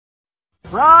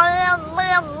You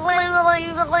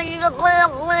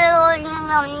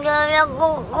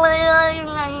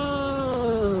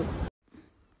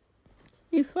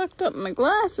fucked up my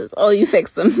glasses. Oh, you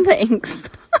fixed them. Thanks.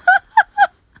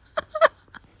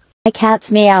 My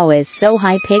cat's meow is so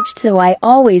high-pitched, so I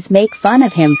always make fun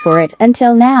of him for it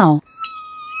until now.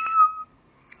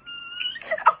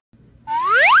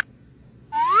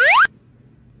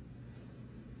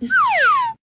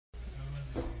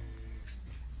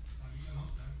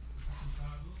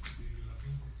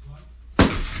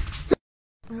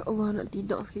 Ya Allah, nak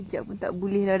tidur sekejap pun tak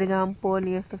boleh lah dengan hampa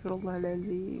ni.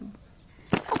 Astagfirullahaladzim.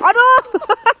 Aduh!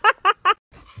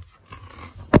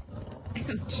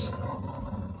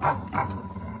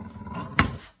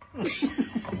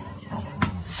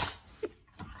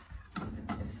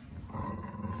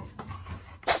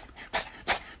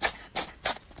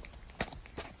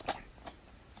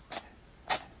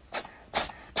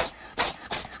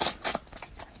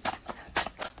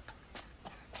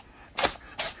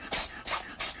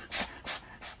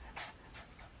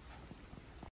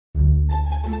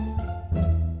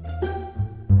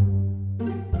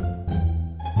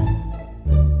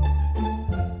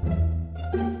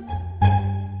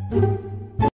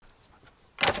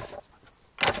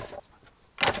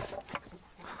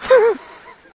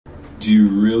 Do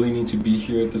you really need to be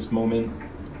here at this moment?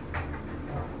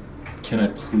 Can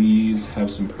I please have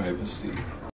some privacy?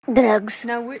 Drugs.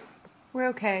 No, we're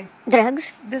okay.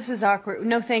 Drugs. This is awkward.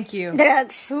 No, thank you.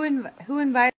 Drugs. Who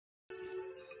invited?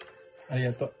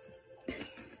 Arigato.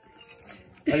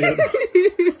 Arigato.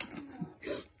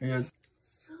 Arigato.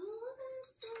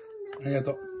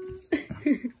 Arigato.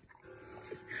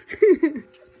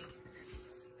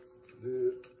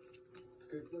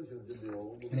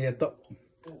 Arigato.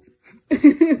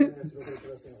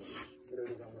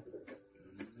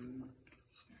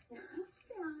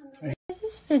 This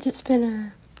is fidget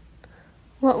spinner.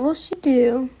 What will she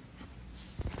do?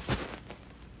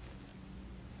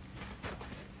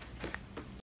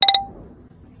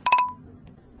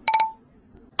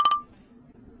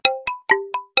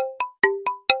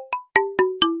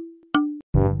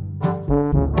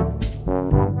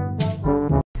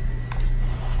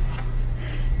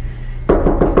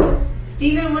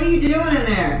 Steven, what are you doing in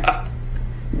there?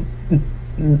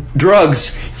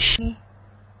 Drugs.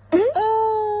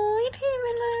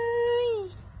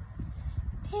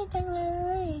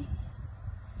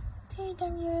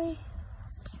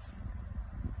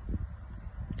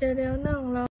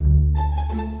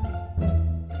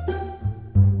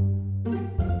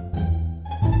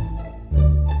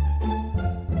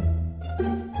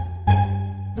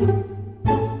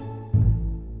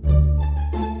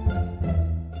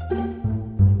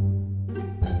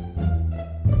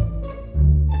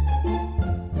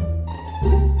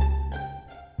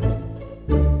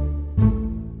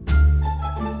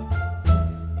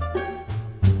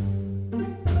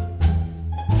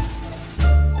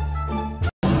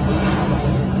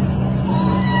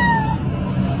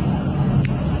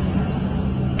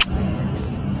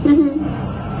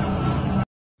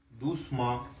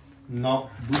 Doucement. Non,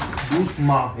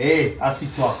 doucement. Hé,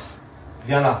 assis-toi.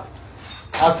 Viens là.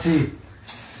 Assis.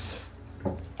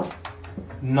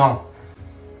 Non.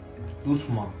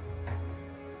 Doucement.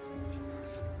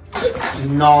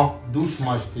 Non,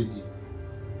 doucement, je te dis.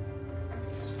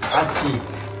 Assis.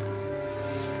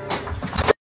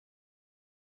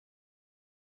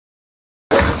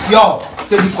 Yo,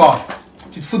 je te dis quoi?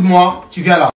 Tu te fous de moi? Tu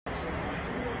viens là.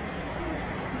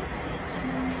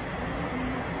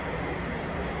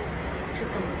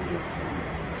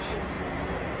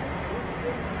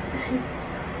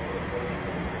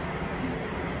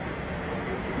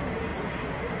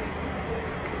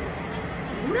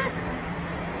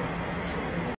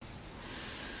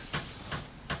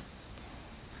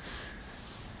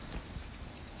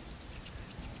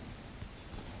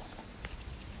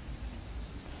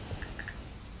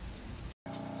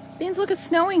 Beans, look, it's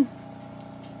snowing.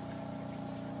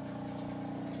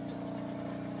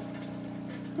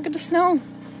 Look at the snow.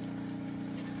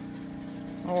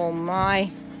 Oh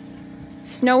my.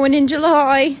 Snowing in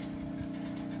July.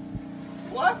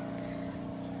 What?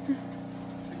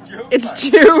 It's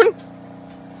June.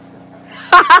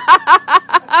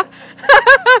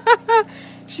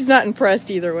 She's not impressed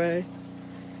either way.